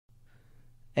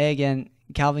Hey again,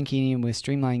 Calvin Keeney with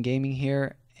Streamline Gaming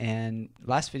here, and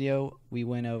last video we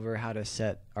went over how to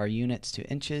set our units to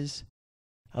inches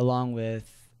along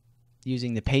with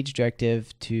using the page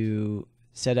directive to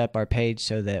set up our page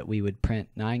so that we would print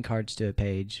 9 cards to a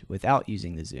page without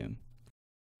using the zoom.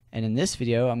 And in this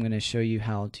video I'm going to show you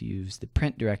how to use the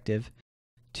print directive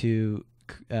to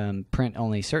print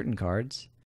only certain cards,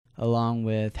 along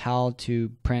with how to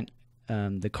print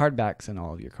the card backs on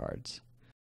all of your cards.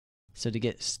 So to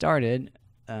get started,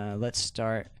 let's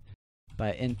start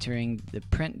by entering the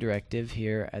print directive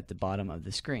here at the bottom of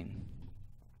the screen.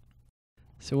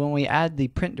 So when we add the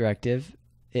print directive,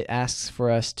 it asks for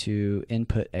us to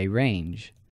input a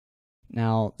range.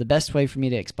 Now, the best way for me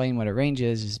to explain what a range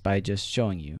is by just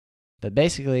showing you. But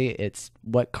basically, it's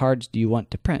what cards do you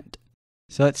want to print.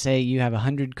 So let's say you have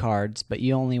 100 cards, but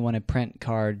you only want to print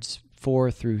cards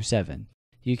 4 through 7.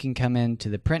 You can come into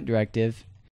the print directive,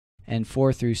 and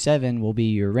 4 through 7 will be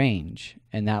your range,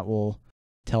 and that will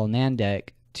tell NanDeck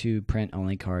to print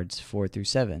only cards 4 through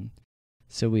 7.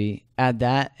 So we add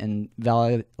that and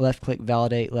left-click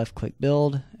validate, left-click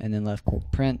build, and then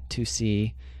left-click print to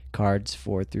see cards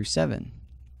 4 through 7.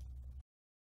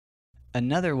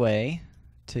 Another way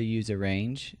to use a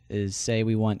range is, say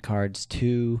we want cards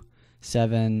 2,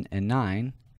 7, and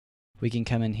 9. We can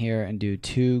come in here and do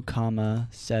 2,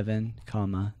 7,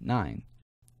 9.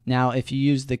 Now, if you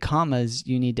use the commas,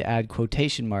 you need to add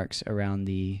quotation marks around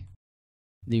the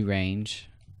range.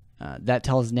 That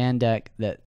tells NanDeck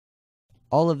that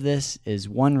all of this is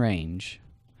one range.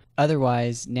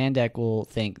 Otherwise, NanDeck will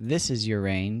think this is your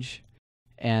range,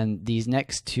 and these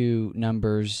next two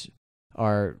numbers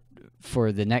are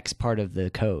for the next part of the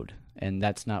code, and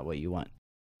that's not what you want,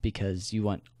 because you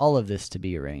want all of this to be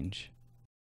your range.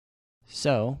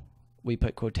 So we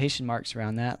put quotation marks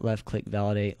around that, left-click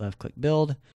validate, left-click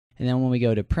build, and then when we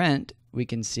go to print, we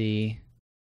can see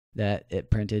that it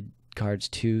printed cards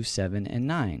 2, 7, and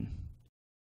 9.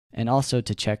 And also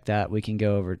to check that, we can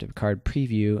go over to card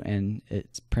preview, and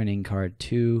it's printing card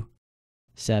 2,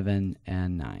 7,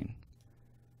 and 9.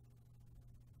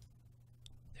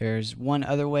 There's one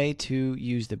other way to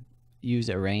use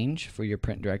a range for your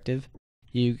print directive.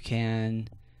 You can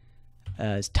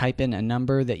type in a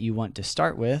number that you want to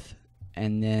start with,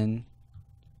 and then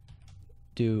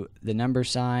do the number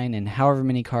sign and however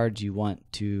many cards you want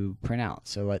to print out.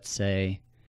 So let's say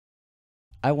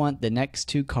I want the next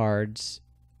 2 cards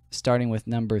starting with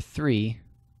number 3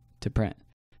 to print.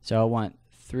 So I want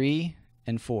 3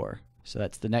 and 4. So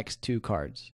that's the next 2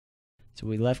 cards. So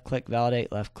we left-click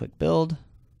validate, left-click build,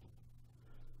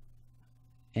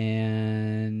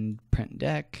 and print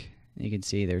deck. You can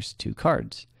see there's 2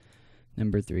 cards,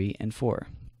 number 3 and 4.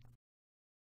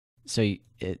 So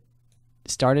it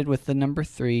started with the number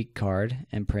 3 card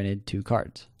and printed 2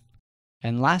 cards.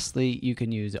 And lastly, you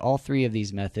can use all 3 of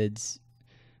these methods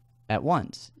at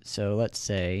once. So let's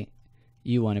say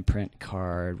you want to print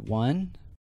card 1,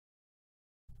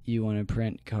 you want to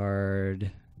print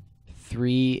card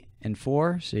 3 and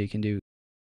 4, so you can do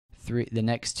the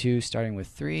next 2 starting with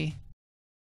 3.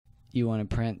 You want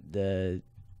to print the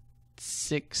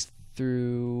 6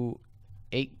 through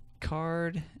 8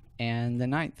 card and the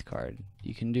 9th card.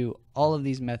 You can do all of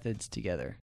these methods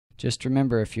together. Just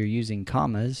remember, if you're using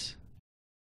commas,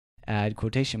 add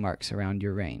quotation marks around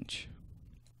your range.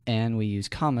 And we use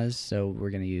commas, so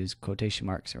we're going to use quotation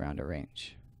marks around a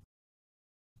range.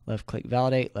 Left-click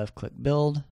validate, left-click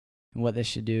build. And what this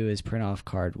should do is print off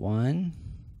card 1.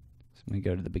 So I'm going to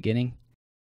go to the beginning.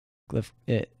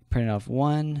 Print off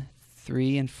 1,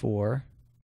 3, and 4,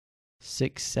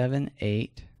 6, 7,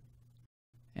 8,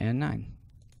 and 9.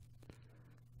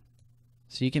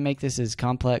 So you can make this as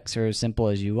complex or as simple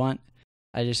as you want.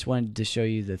 I just wanted to show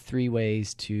you the 3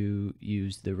 ways to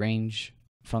use the range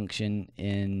function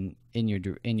in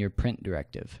your print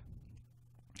directive.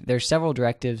 There's several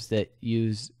directives that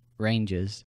use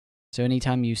ranges. So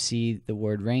anytime you see the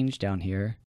word range down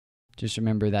here, just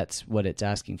remember that's what it's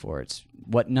asking for. It's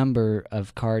what number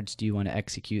of cards do you want to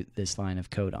execute this line of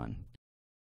code on.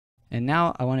 And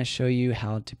now I want to show you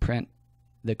how to print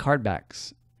the card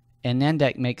backs. And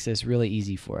NanDeck makes this really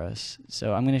easy for us.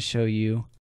 So I'm going to show you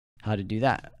how to do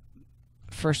that.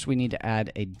 First, we need to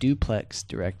add a duplex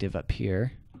directive up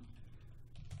here.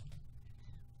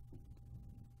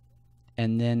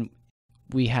 And then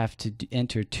we have to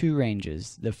enter 2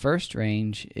 ranges. The first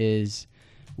range is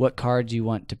what cards you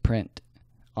want to print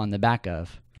on the back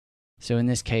of. So in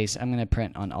this case, I'm going to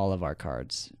print on all of our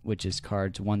cards, which is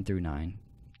cards 1 through 9,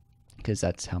 because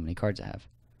that's how many cards I have.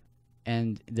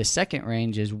 And the second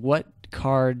range is what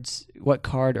card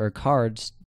or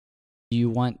cards do you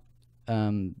want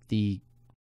the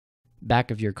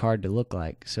back of your card to look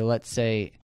like. So let's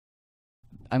say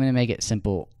I'm going to make it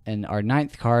simple, and our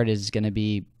 9th card is going to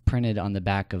be printed on the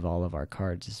back of all of our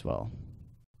cards as well.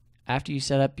 After you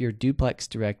set up your duplex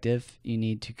directive, you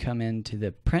need to come into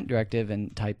the print directive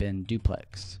and type in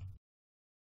duplex.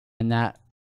 And that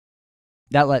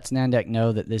lets NanDeck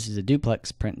know that this is a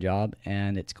duplex print job,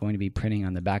 and it's going to be printing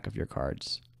on the back of your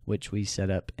cards, which we set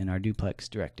up in our duplex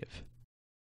directive.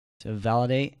 So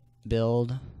validate,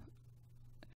 build,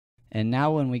 and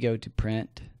now when we go to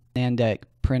print, NanDeck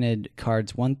printed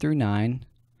cards 1 through 9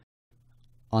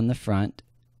 on the front,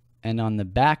 and on the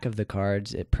back of the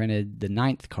cards it printed the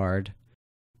 9th card,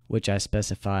 which I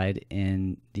specified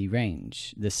in the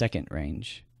range, the second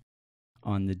range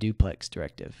on the duplex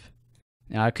directive.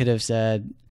 Now I could have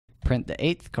said print the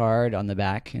 8th card on the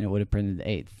back and it would have printed the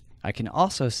 8th. I can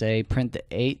also say print the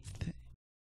 8th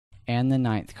and the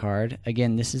 9th card.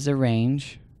 Again, this is a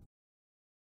range.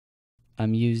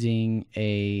 I'm using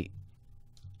a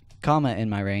comma in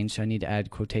my range, so I need to add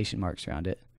quotation marks around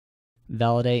it.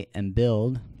 Validate and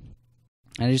build.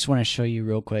 And I just want to show you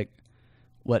real quick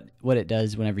what it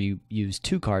does whenever you use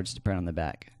 2 cards to print on the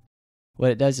back.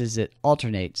 What it does is it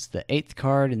alternates the 8th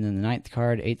card and then the 9th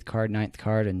card, 8th card, 9th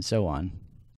card, and so on.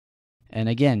 And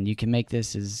again, you can make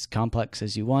this as complex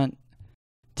as you want.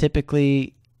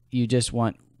 Typically, you just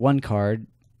want one card,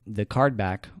 the card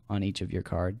back on each of your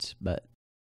cards, but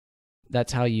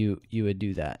that's how you would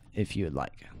do that if you would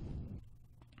like.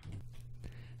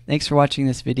 Thanks for watching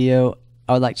this video.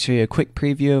 I would like to show you a quick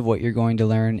preview of what you're going to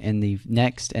learn in the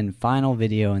next and final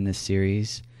video in this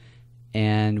series.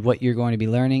 And what you're going to be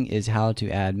learning is how to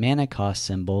add mana cost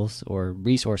symbols or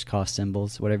resource cost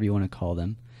symbols, whatever you want to call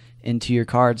them, into your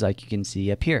cards like you can see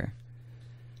up here.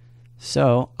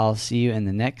 So I'll see you in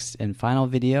the next and final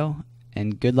video,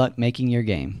 and good luck making your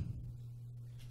game.